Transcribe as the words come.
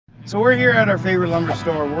So we're here at our favorite lumber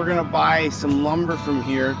store. We're gonna buy some lumber from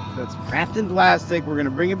here that's wrapped in plastic. We're gonna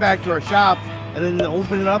bring it back to our shop and then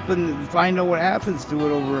open it up and find out what happens to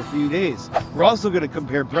it over a few days. We're also gonna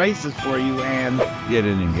compare prices for you and get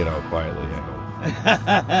in and get out quietly, I hope.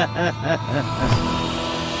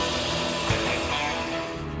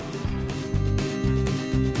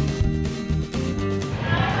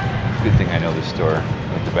 Good thing I know this store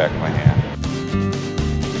like the back of my hand.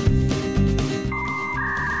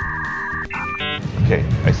 Okay,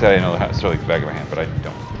 I said I know the store like the back of my hand, but I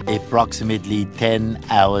don't. Approximately 10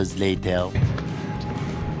 hours later.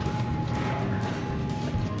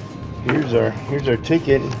 Here's our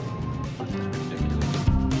ticket.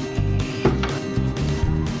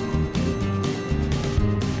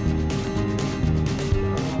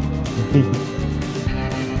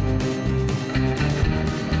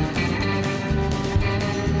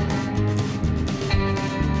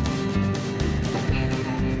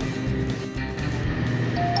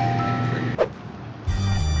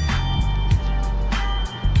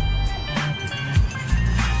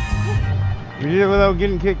 We did it without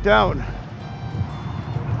getting kicked out.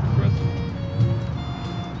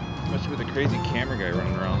 Especially with a crazy camera guy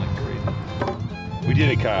running around like crazy. We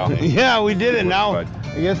did it, Kyle. Yeah, we did it. Now, I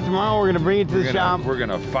guess tomorrow we're gonna bring it to the shop. We're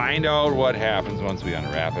gonna find out what happens once we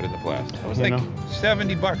unwrap it in the plastic. It was like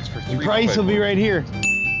 $70 for 3. The price will be right here.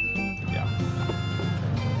 Yeah.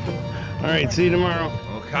 All right, see you tomorrow.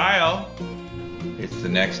 Well, Kyle, it's the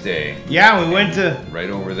next day. Yeah, we went to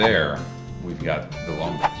right over there. We've got the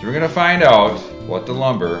lumber. So we're gonna find out what the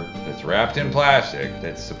lumber that's wrapped in plastic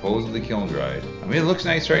that's supposedly kiln dried. I mean, it looks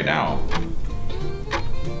nice right now.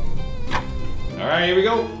 All right, here we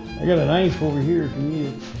go. I got a knife over here if you need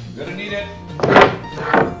it. You're gonna need it.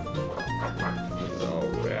 It's all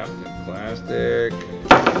wrapped in plastic.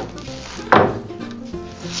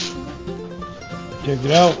 Check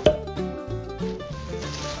it out.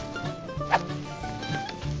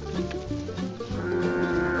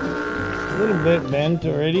 A little bit bent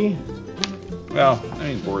already. Well, I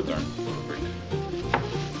mean, boards aren't perfect.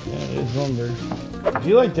 Yeah, it is lumber. I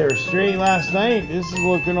feel like they were straight last night. This is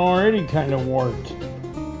looking already kind of warped.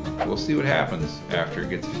 We'll see what happens after it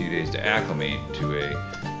gets a few days to acclimate to a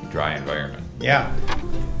dry environment. Yeah.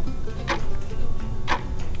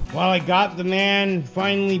 While I got the man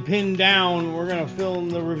finally pinned down, we're gonna film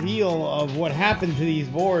the reveal of what happened to these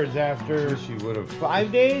boards after She would have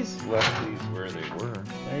 5 days. left these where they were.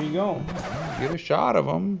 There you go. Get a shot of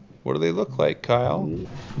them. What do they look like, Kyle? Ooh,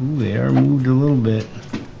 they are moved a little bit.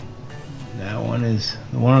 That one is,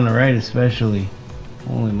 the one on the right especially.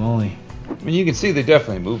 Holy moly. I mean, you can see they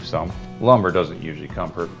definitely move some. Lumber doesn't usually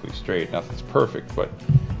come perfectly straight. Nothing's perfect, but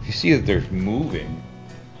if you see that they're moving,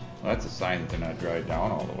 well, that's a sign that they're not dried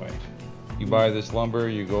down all the way. You buy this lumber,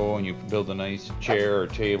 you go and you build a nice chair or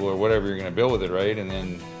table or whatever you're going to build with it, right? And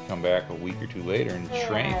then come back a week or two later and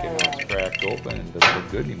shrank and it's cracked open and doesn't look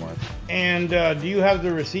good anymore. And do you have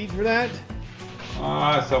the receipt for that?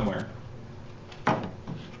 Somewhere.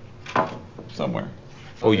 Somewhere.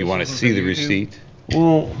 Oh, you want to see the receipt?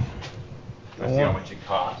 Well, Let's see how much it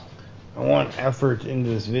cost. I want effort into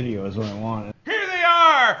this video is what I want. Here they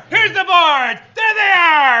are! Here's the boards! There they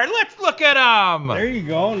are! Let's look at them! There you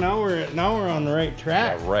go. Now we're on the right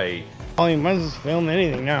track. Yeah, right. Oh, you might as well film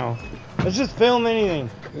anything now. Let's just film anything.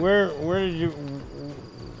 Where did you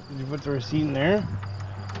put the receipt in there?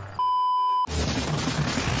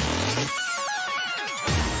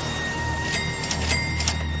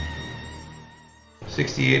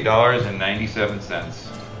 $68.97.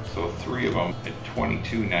 So 3 of them at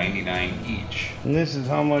 $22.99 each. And this is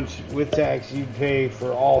how much with tax you'd pay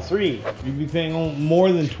for all 3. You'd be paying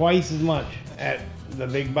more than twice as much at the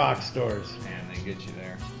big box stores. Man, they get you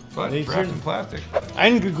there. But They it's wrapped should- in plastic.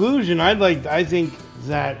 In conclusion, I think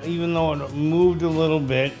that even though it moved a little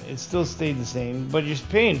bit, it still stayed the same, but you're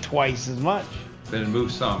paying twice as much. Then it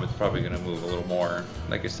moves some, it's probably going to move a little more.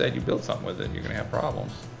 Like I said, you build something with it, you're going to have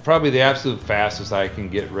problems. Probably the absolute fastest I can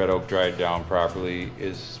get red oak dried down properly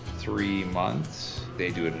is 3 months. They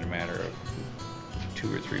do it in a matter of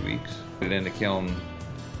 2 or 3 weeks. Put it in the kiln,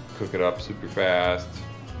 cook it up super fast,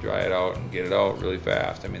 dry it out, and get it out really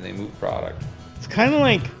fast. I mean, they move product. It's kind of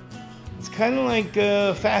like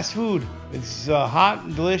fast food. It's hot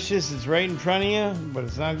and delicious. It's right in front of you, but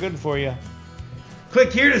it's not good for you.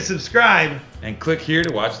 Click here to subscribe. And click here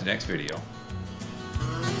to watch the next video.